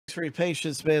For your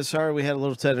patience, man. Sorry we had a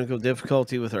little technical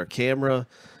difficulty with our camera,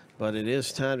 but it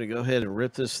is time to go ahead and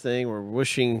rip this thing. We're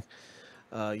wishing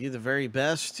you the very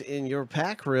best in your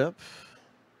pack rip,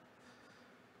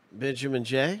 Benjamin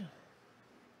J.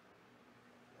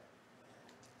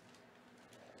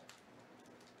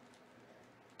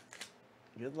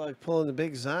 Good luck pulling the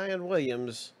big Zion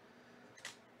Williams.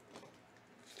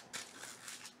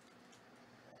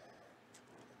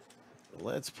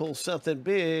 Let's pull something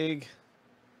big.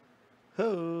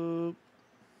 Hope.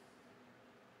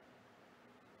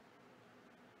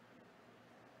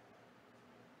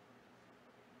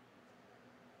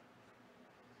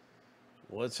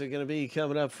 What's it going to be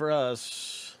coming up for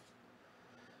us?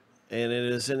 And it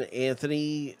is an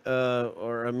Anthony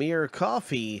or Amir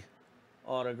Coffee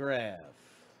autograph.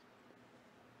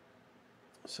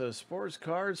 So Sports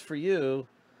Cards for you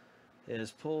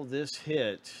has pulled this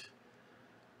hit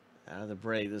out of the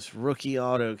break. This rookie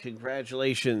auto.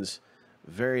 Congratulations.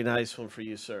 Very nice one for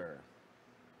you, sir.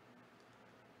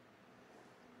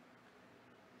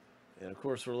 And, of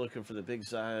course, we're looking for the big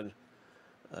Zion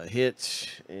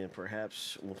hit, and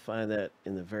perhaps we'll find that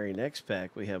in the very next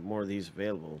pack. We have more of these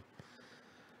available.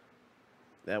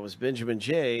 That was Benjamin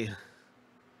J.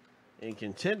 in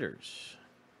Contenders.